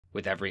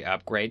With every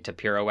upgrade to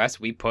PureOS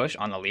we push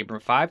on the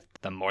Librem 5,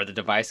 the more the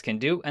device can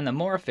do and the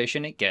more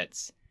efficient it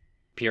gets.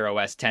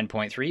 PureOS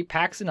 10.3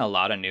 packs in a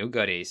lot of new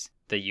goodies.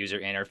 The user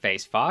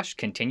interface Phosh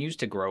continues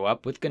to grow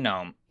up with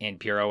GNOME. In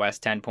PureOS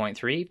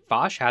 10.3,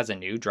 Phosh has a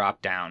new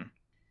drop-down.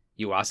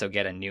 You also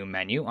get a new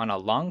menu on a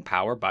long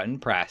power button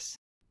press.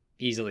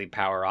 Easily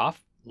power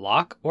off,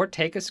 lock, or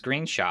take a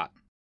screenshot.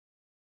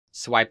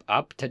 Swipe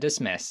up to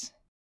dismiss.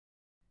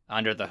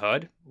 Under the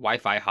hood,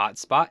 Wi-Fi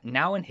hotspot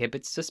now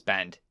inhibits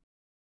suspend.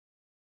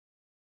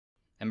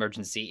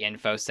 Emergency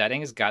info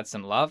settings got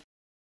some love.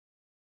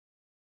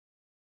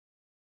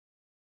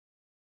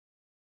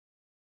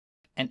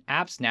 And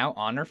apps now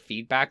honor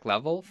feedback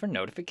level for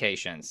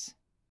notifications.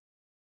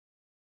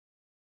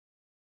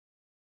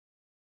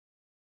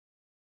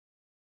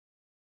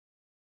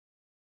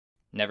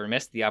 Never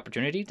miss the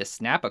opportunity to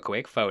snap a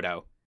quick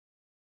photo.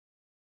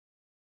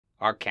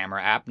 Our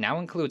camera app now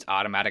includes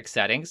automatic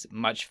settings,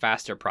 much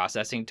faster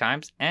processing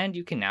times, and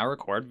you can now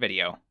record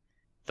video.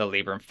 The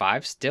Librem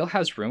 5 still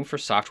has room for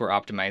software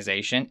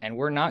optimization, and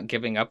we're not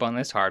giving up on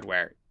this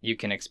hardware. You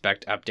can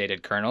expect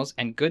updated kernels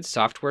and good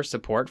software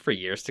support for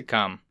years to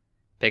come.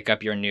 Pick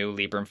up your new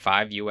Librem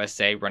 5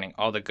 USA running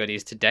all the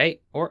goodies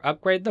today, or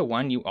upgrade the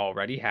one you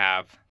already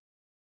have.